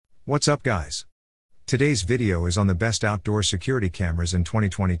What's up guys? Today's video is on the best outdoor security cameras in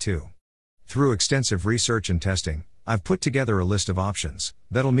 2022. Through extensive research and testing, I've put together a list of options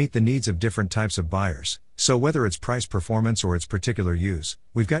that'll meet the needs of different types of buyers, so whether it's price, performance or its particular use,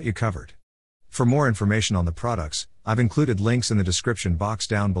 we've got you covered. For more information on the products, I've included links in the description box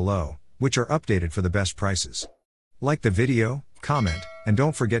down below, which are updated for the best prices. Like the video, comment, and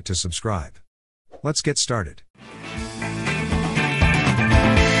don't forget to subscribe. Let's get started.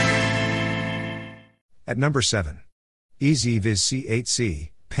 At number 7. Ezviz C8C,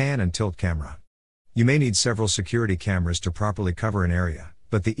 Pan and Tilt Camera. You may need several security cameras to properly cover an area,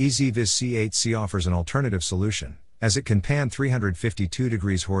 but the Ezviz C8C offers an alternative solution, as it can pan 352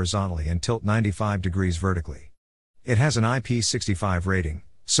 degrees horizontally and tilt 95 degrees vertically. It has an IP65 rating,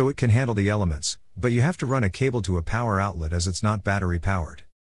 so it can handle the elements, but you have to run a cable to a power outlet as it's not battery powered.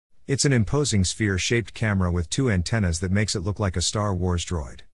 It's an imposing sphere-shaped camera with two antennas that makes it look like a Star Wars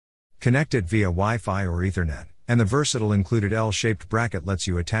droid. Connect it via Wi-Fi or Ethernet, and the versatile included L-shaped bracket lets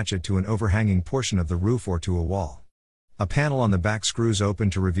you attach it to an overhanging portion of the roof or to a wall. A panel on the back screws open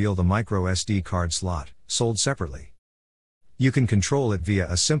to reveal the MicroSD card slot, sold separately. You can control it via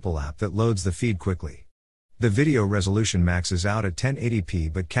a simple app that loads the feed quickly. The video resolution maxes out at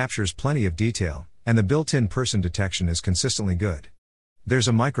 1080p but captures plenty of detail, and the built-in person detection is consistently good. There's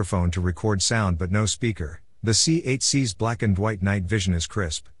a microphone to record sound but no speaker. The C8C's black and white night vision is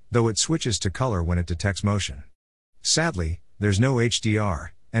crisp, though it switches to color when it detects motion. Sadly, there's no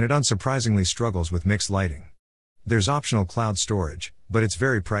HDR, and it unsurprisingly struggles with mixed lighting. There's optional cloud storage, but it's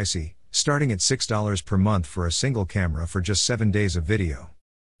very pricey, starting at $6 per month for a single camera for just 7 days of video.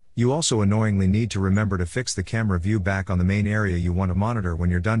 You also annoyingly need to remember to fix the camera view back on the main area you want to monitor when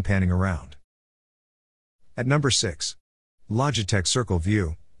you're done panning around. At number 6. Logitech Circle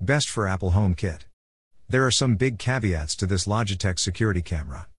View, best for Apple HomeKit. There are some big caveats to this Logitech security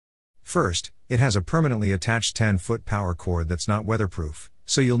camera. First, it has a permanently attached 10-foot power cord that's not weatherproof,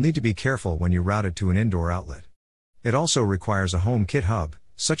 so you'll need to be careful when you route it to an indoor outlet. It also requires a HomeKit hub,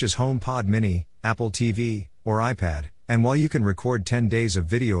 such as HomePod Mini, Apple TV, or iPad, and while you can record 10 days of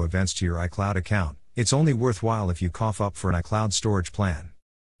video events to your iCloud account, it's only worthwhile if you cough up for an iCloud storage plan.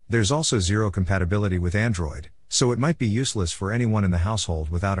 There's also zero compatibility with Android, so it might be useless for anyone in the household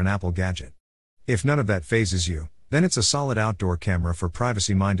without an Apple gadget. If none of that phases you, then it's a solid outdoor camera for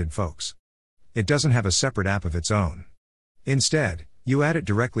privacy-minded folks. It doesn't have a separate app of its own. Instead, you add it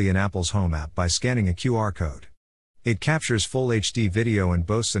directly in Apple's Home app by scanning a QR code. It captures full HD video and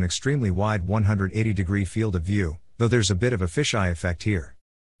boasts an extremely wide 180-degree field of view, though there's a bit of a fisheye effect here.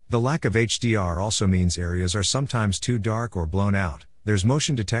 The lack of HDR also means areas are sometimes too dark or blown out. There's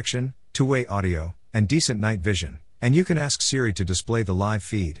motion detection, two-way audio, and decent night vision, and you can ask Siri to display the live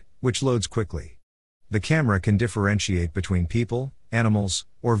feed, which loads quickly. The camera can differentiate between people, animals,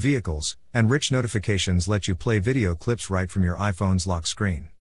 or vehicles, and rich notifications let you play video clips right from your iPhone's lock screen.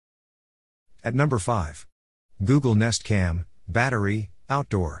 At number 5. Google Nest Cam, battery,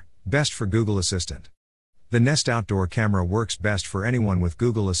 outdoor, best for Google Assistant. The Nest outdoor camera works best for anyone with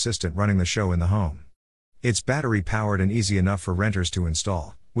Google Assistant running the show in the home. It's battery powered and easy enough for renters to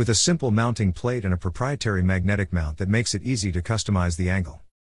install, with a simple mounting plate and a proprietary magnetic mount that makes it easy to customize the angle.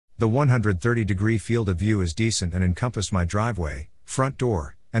 The 130-degree field of view is decent and encompassed my driveway, front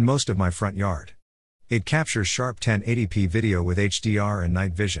door, and most of my front yard. It captures sharp 1080p video with HDR and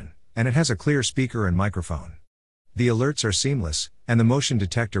night vision, and it has a clear speaker and microphone. The alerts are seamless, and the motion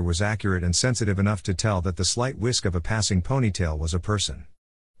detector was accurate and sensitive enough to tell that the slight whisk of a passing ponytail was a person.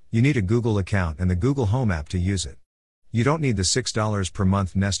 You need a Google account and the Google Home app to use it. You don't need the $6 per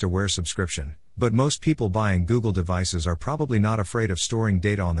month Nest Aware subscription, but most people buying Google devices are probably not afraid of storing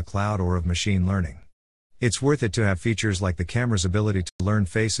data on the cloud or of machine learning. It's worth it to have features like the camera's ability to learn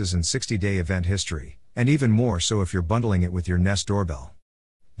faces and 60-day event history, and even more so if you're bundling it with your Nest doorbell.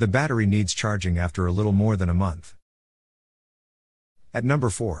 The battery needs charging after a little more than a month. At number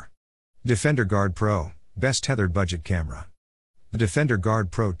 4. Defender Guard Pro, best tethered budget camera. The Defender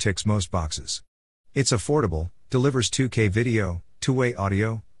Guard Pro ticks most boxes. It's affordable, delivers 2K video, two-way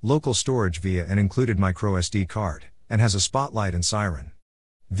audio, local storage via an included microSD card, and has a spotlight and siren.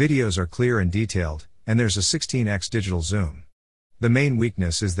 Videos are clear and detailed, and there's a 16x digital zoom. The main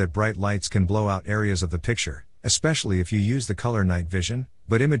weakness is that bright lights can blow out areas of the picture, especially if you use the color night vision,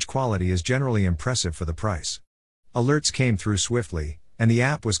 but image quality is generally impressive for the price. Alerts came through swiftly, and the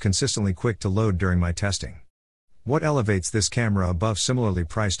app was consistently quick to load during my testing. What elevates this camera above similarly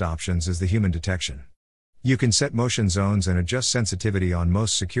priced options is the human detection. You can set motion zones and adjust sensitivity on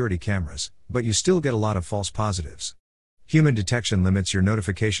most security cameras, but you still get a lot of false positives. Human detection limits your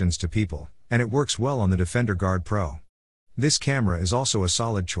notifications to people, and it works well on the Defender Guard Pro. This camera is also a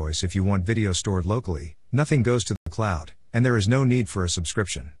solid choice if you want video stored locally, nothing goes to the cloud, and there is no need for a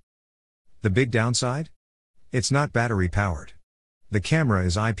subscription. The big downside? It's not battery powered. The camera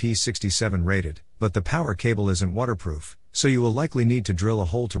is IP67 rated, but the power cable isn't waterproof, so you will likely need to drill a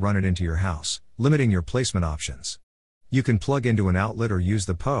hole to run it into your house, limiting your placement options. You can plug into an outlet or use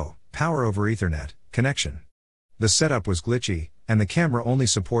the power over Ethernet connection. The setup was glitchy, and the camera only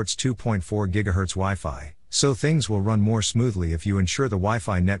supports 2.4 GHz Wi-Fi, so things will run more smoothly if you ensure the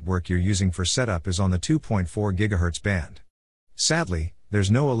Wi-Fi network you're using for setup is on the 2.4 GHz band. Sadly,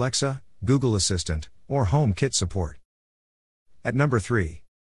 there's no Alexa, Google Assistant, or HomeKit support. At number 3.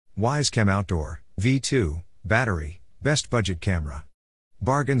 WizeCam Outdoor V2 Battery Best Budget Camera.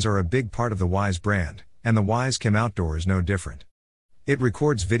 Bargains are a big part of the Wyze brand, and the WizeCam Outdoor is no different. It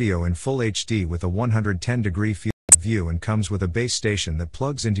records video in full HD with a 110-degree field of view and comes with a base station that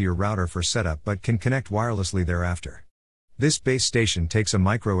plugs into your router for setup but can connect wirelessly thereafter. This base station takes a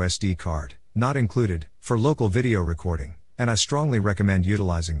MicroSD card, not included, for local video recording, and I strongly recommend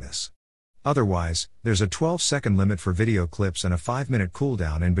utilizing this. Otherwise, there's a 12-second limit for video clips and a 5-minute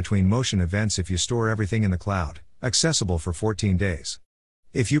cooldown in between motion events if you store everything in the cloud, accessible for 14 days.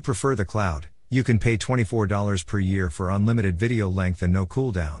 If you prefer the cloud, you can pay $24 per year for unlimited video length and no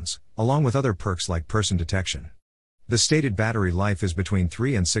cooldowns, along with other perks like person detection. The stated battery life is between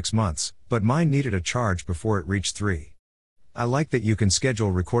 3 and 6 months, but mine needed a charge before it reached 3. I like that you can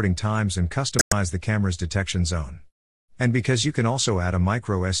schedule recording times and customize the camera's detection zone. And because you can also add a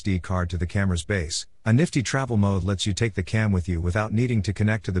microSD card to the camera's base, a nifty travel mode lets you take the cam with you without needing to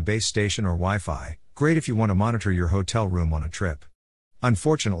connect to the base station or Wi-Fi, great if you want to monitor your hotel room on a trip.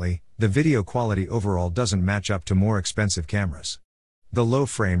 Unfortunately, the video quality overall doesn't match up to more expensive cameras. The low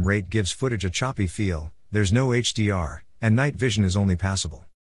frame rate gives footage a choppy feel, there's no HDR, and night vision is only passable.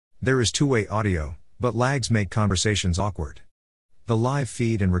 There is two-way audio, but lags make conversations awkward. The live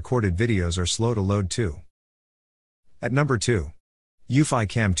feed and recorded videos are slow to load too. At number 2.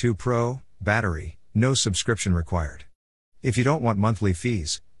 EufyCam 2 Pro, Battery, no subscription required. If you don't want monthly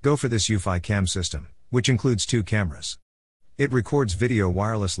fees, go for this EufyCam system, which includes 2 cameras. It records video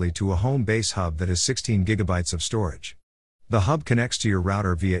wirelessly to a home base hub that has 16 GB of storage. The hub connects to your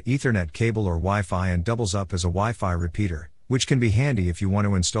router via Ethernet cable or Wi-Fi and doubles up as a Wi-Fi repeater, which can be handy if you want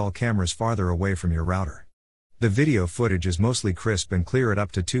to install cameras farther away from your router. The video footage is mostly crisp and clear at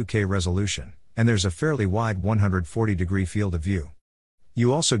up to 2K resolution, and there's a fairly wide 140-degree field of view.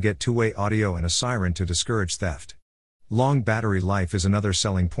 You also get two-way audio and a Siren to discourage theft. Long battery life is another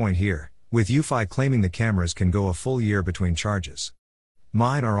selling point here, with Eufy claiming the cameras can go a full year between charges.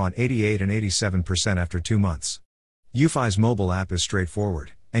 Mine are on 88 and 87% after 2 months. Eufy's mobile app is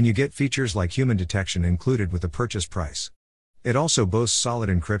straightforward, and you get features like human detection included with the purchase price. It also boasts solid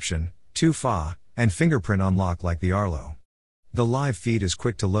encryption, 2FA, and fingerprint unlock like the Arlo. The live feed is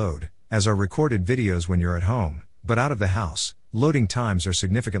quick to load, as are recorded videos when you're at home, but out of the house, loading times are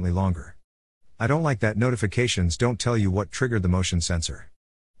significantly longer. I don't like that notifications don't tell you what triggered the motion sensor.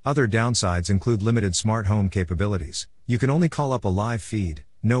 Other downsides include limited smart home capabilities. You can only call up a live feed,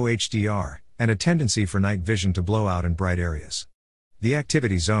 no HDR, and a tendency for night vision to blow out in bright areas. The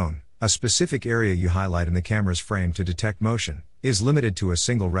activity zone, a specific area you highlight in the camera's frame to detect motion, is limited to a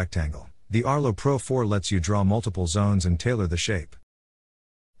single rectangle. The Arlo Pro 4 lets you draw multiple zones and tailor the shape.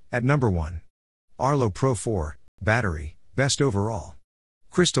 At number 1. Arlo Pro 4, Battery, Best Overall.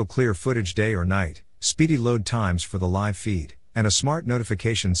 Crystal clear footage day or night, speedy load times for the live feed, and a smart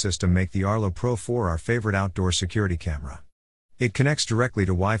notification system make the Arlo Pro 4 our favorite outdoor security camera. It connects directly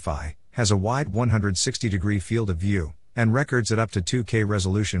to Wi-Fi, has a wide 160-degree field of view, and records at up to 2K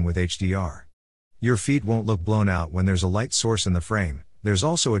resolution with HDR. Your feed won't look blown out when there's a light source in the frame. There's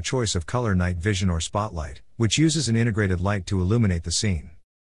also a choice of color night vision or spotlight, which uses an integrated light to illuminate the scene.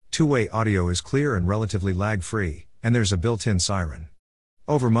 Two-way audio is clear and relatively lag-free, and there's a built-in Siren.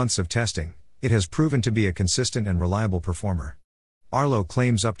 Over months of testing, it has proven to be a consistent and reliable performer. Arlo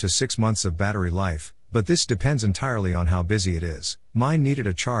claims up to 6 months of battery life, but this depends entirely on how busy it is. Mine needed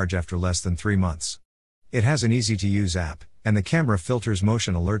a charge after less than 3 months. It has an easy-to-use app, and the camera filters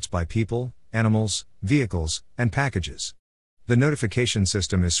motion alerts by people, animals, vehicles, and packages. The notification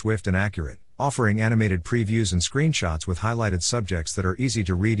system is swift and accurate, offering animated previews and screenshots with highlighted subjects that are easy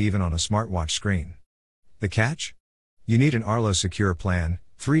to read even on a smartwatch screen. The catch? You need an Arlo Secure plan,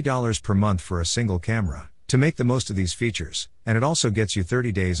 $3 per month for a single camera, to make the most of these features, and it also gets you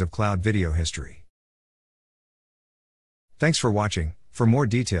 30 days of cloud video history. Thanks for watching. For more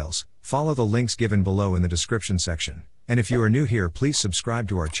details, follow the links given below in the description section, and if you are new here, please subscribe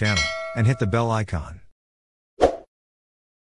to our channel, and hit the bell icon.